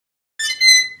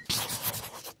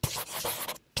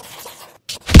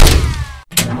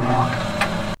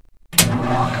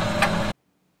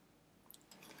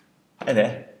Hi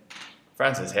there,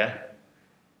 Francis here.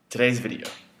 Today's video.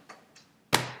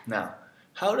 Now,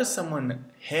 how does someone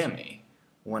hear me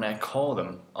when I call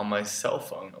them on my cell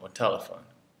phone or telephone?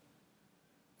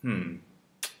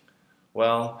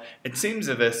 Well, it seems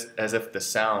as if the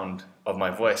sound of my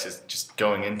voice is just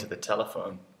going into the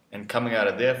telephone and coming out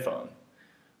of their phone,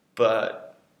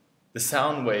 but the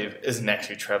sound wave isn't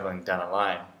actually traveling down a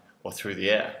line or through the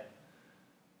air,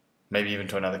 maybe even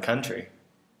to another country.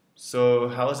 So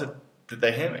how is it that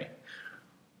they hear me?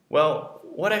 Well,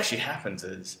 what actually happens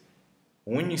is,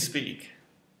 when you speak,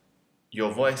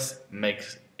 your voice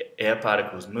makes air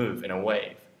particles move in a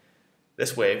wave.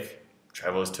 This wave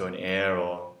travels to an ear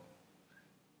or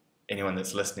anyone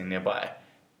that's listening nearby,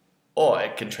 or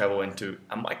it can travel into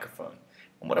a microphone.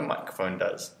 And what a microphone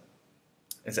does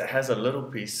is it has a little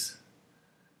piece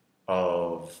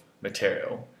of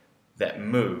material that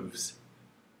moves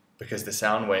because the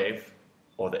sound wave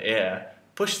or the air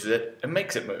pushes it and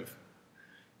makes it move.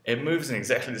 It moves in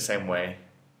exactly the same way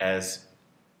as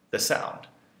the sound.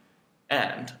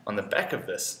 And on the back of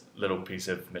this little piece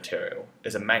of material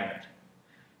is a magnet.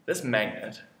 This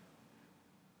magnet,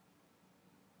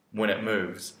 when it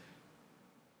moves,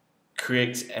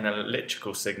 creates an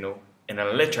electrical signal in an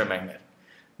electromagnet.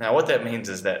 Now what that means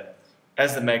is that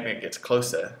as the magnet gets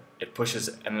closer, it pushes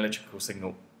an electrical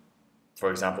signal,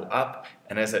 for example, up,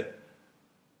 and as it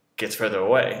gets further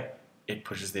away, it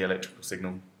pushes the electrical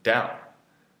signal down.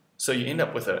 So you end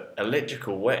up with an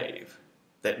electrical wave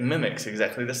that mimics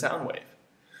exactly the sound wave.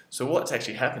 So what's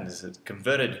actually happened is it's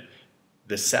converted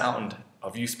the sound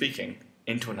of you speaking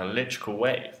into an electrical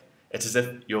wave. It's as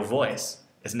if your voice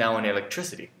is now in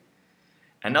electricity.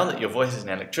 And now that your voice is in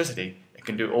electricity, it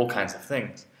can do all kinds of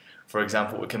things. For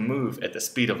example, it can move at the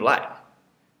speed of light.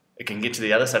 It can get to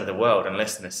the other side of the world in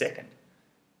less than a second,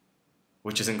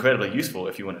 which is incredibly useful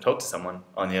if you want to talk to someone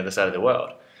on the other side of the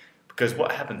world. Because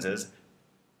what happens is,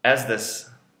 as this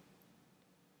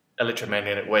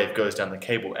electromagnetic wave goes down the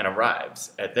cable and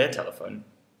arrives at their telephone,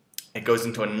 it goes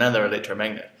into another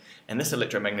electromagnet. And this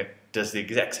electromagnet does the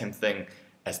exact same thing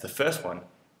as the first one,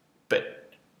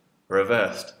 but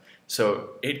reversed.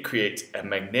 So it creates a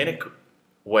magnetic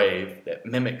wave that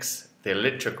mimics the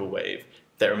electrical wave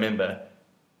that, remember,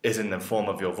 is in the form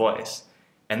of your voice.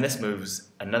 And this moves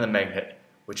another magnet,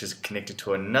 which is connected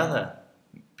to another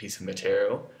piece of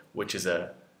material, which is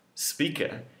a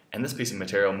speaker, and this piece of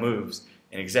material moves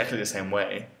in exactly the same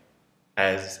way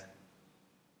as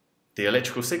the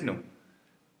electrical signal.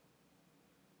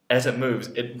 As it moves,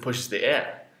 it pushes the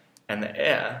air, and the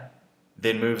air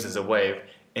then moves as a wave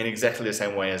in exactly the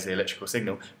same way as the electrical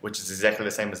signal, which is exactly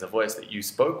the same as the voice that you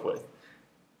spoke with,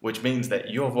 which means that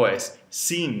your voice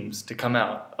seems to come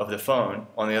out of the phone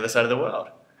on the other side of the world.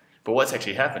 But what's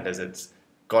actually happened is it's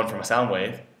gone from a sound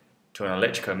wave to an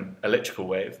electrical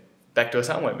wave back to a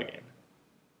sound wave again.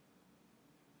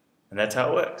 And that's how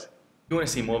it works. If you want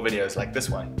to see more videos like this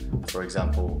one, for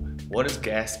example, what does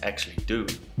gas actually do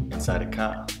inside a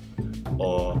car?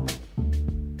 Or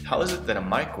how is it that a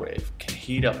microwave can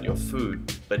heat up your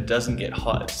food but doesn't get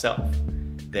hot itself?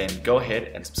 Then go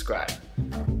ahead and subscribe.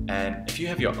 And if you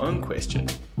have your own question,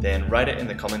 then write it in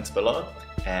the comments below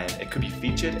and it could be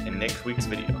featured in next week's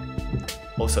video.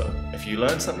 Also, if you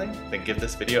learned something, then give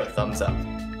this video a thumbs up.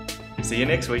 See you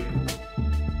next week.